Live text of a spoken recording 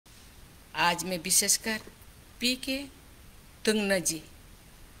आज मैं विशेषकर पी.के. तुंगन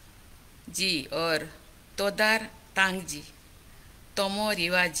जी और तोदार तांग जी, तोमो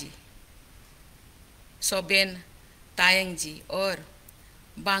रिवा जी, सोबेन तायंग जी और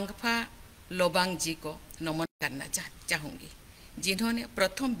बांगफा लोबांग जी को नमन करना चाहूँगी, जिन्होंने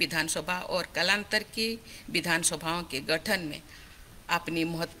प्रथम विधानसभा और कालांतर की विधानसभाओं के गठन में अपनी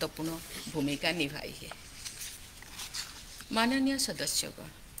महत्वपूर्ण भूमिका निभाई है। माननीय सदस्यगण,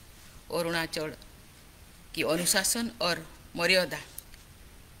 अरुणाचल की अनुशासन और मर्यादा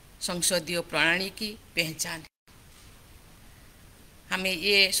संसदीय प्रणाली की पहचान है। हमें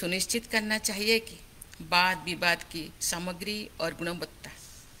ये सुनिश्चित करना चाहिए कि वाद विवाद की सामग्री और गुणवत्ता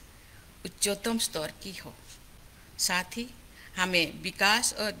उच्चतम स्तर की हो। साथ ही हमें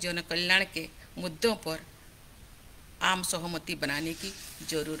विकास और जन कल्याण के मुद्दों पर आम सहमति बनाने की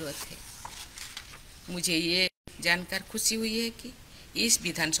जरूरत है। मुझे ये जानकर खुशी हुई है कि इस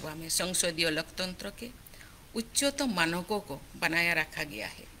विधानसभा में संसदीय लोकतंत्र के उच्चतम मानकों को बनाया रखा गया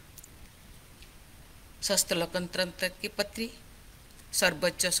है। स्वस्थ लोकतंत्र की पत्री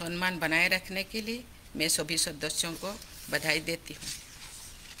सर्वोच्च सम्मान बनाए रखने के लिए मैं सभी सदस्यों को बधाई देती हूँ।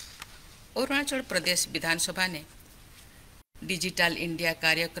 अरुणाचल प्रदेश विधानसभा ने डिजिटल इंडिया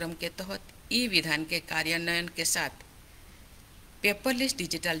कार्यक्रम के तहत ई विधान के कार्यान्वयन के साथ पेपरलेस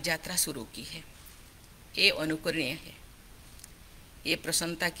डिजिटल यात्रा शुरू की है। ये अनुकरणीय है। ये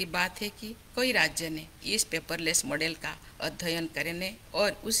प्रसन्नता की बात है कि कई राज्य ने इस पेपरलेस मॉडल का अध्ययन करने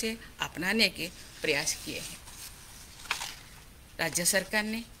और उसे अपनाने के प्रयास किए हैं। राज्य सरकार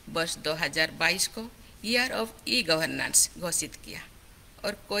ने वर्ष 2022 को ईयर ऑफ ई गवर्नेंस घोषित किया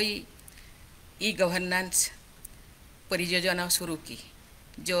और कई ई गवर्नेंस परियोजना शुरू की,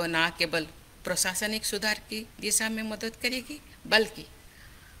 जो न केवल प्रशासनिक सुधार की दिशा में मदद करेगी, बल्कि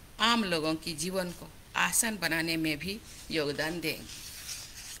आम लोगों की जीवन को आसान बनाने में भी योगदान देंगी।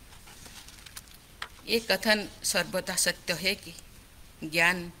 ये कथन सर्वथा सत्य है कि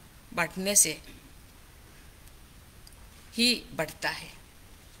ज्ञान बांटने से ही बढ़ता है।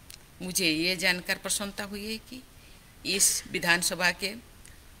 मुझे ये जानकर प्रसन्नता हुई है कि इस विधानसभा के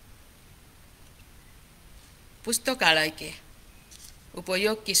पुस्तकालय के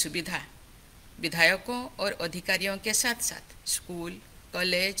उपयोग की सुविधा विधायकों और अधिकारियों के साथ साथ स्कूल,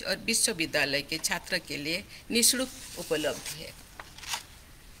 कॉलेज और विश्वविद्यालय के छात्र के लिए निःशुल्क उपलब्ध है।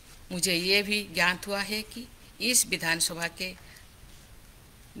 मुझे ये भी ज्ञात हुआ है कि इस विधानसभा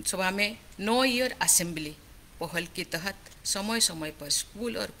में नो ईयर असेंबली पहल के तहत समय समय पर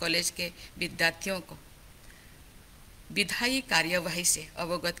स्कूल और कॉलेज के विद्यार्थियों को विधायी कार्यवाही से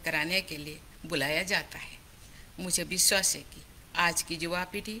अवगत कराने के लिए बुलाया जाता है। मुझे विश्वास है कि आज की युवा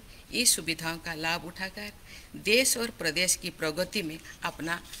पीढ़ी इस सुविधाओं का लाभ उठाकर देश और प्रदेश की प्रगति में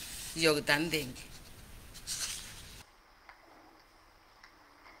अपना योगदान देंगे।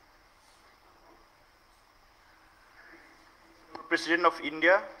 President of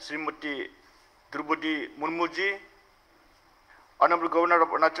India, Srimati Droupadi Murmu ji, Honorable Governor of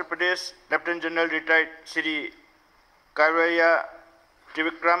Arunachal Pradesh, Lieutenant General Retired Shri Kairaya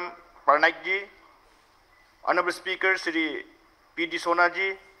Trivikram Parnaik ji, Honorable Speaker Shri P.D. Sona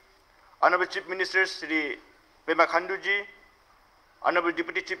ji, Honorable Chief Minister Shri Pema Khandu ji, Honorable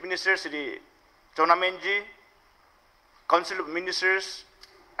Deputy Chief Minister Shri Chonamen ji, Council of Ministers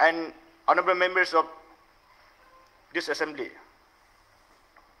and Honorable Members of this Assembly.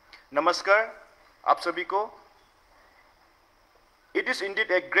 नमस्कार आप सभी को। It is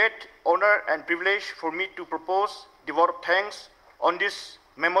indeed a great honor and privilege for me to propose the vote of thanks on this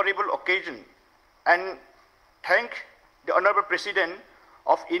memorable occasion and thank the Honorable President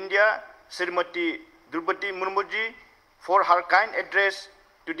of India, Srimati Droupadi Murmu ji, for her kind address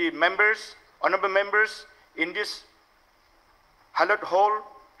to the members, honorable members in this hallowed hall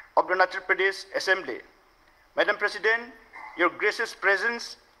of the Arunachal Pradesh Assembly. Madam President, your gracious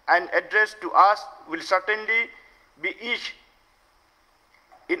presence and address to us will certainly be etched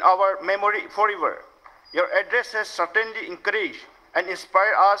in our memory forever. Your address has certainly encouraged and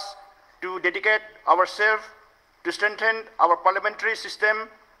inspired us to dedicate ourselves to strengthen our parliamentary system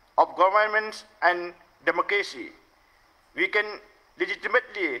of governance and democracy. We can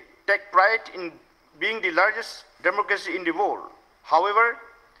legitimately take pride in being the largest democracy in the world. However,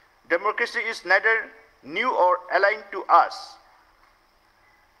 democracy is neither new or alien to us.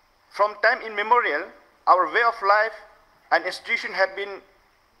 From time immemorial, our way of life and institution have been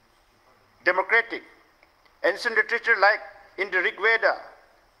democratic. Ancient literature like in the Rig Veda,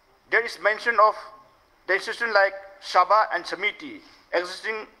 there is mention of the institution like Sabha and Samiti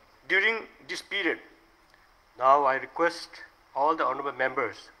existing during this period. Now I request all the honorable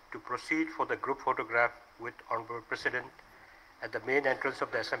members to proceed for the group photograph with Honorable President at the main entrance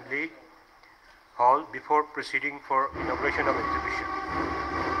of the Assembly hall before proceeding for inauguration of exhibition.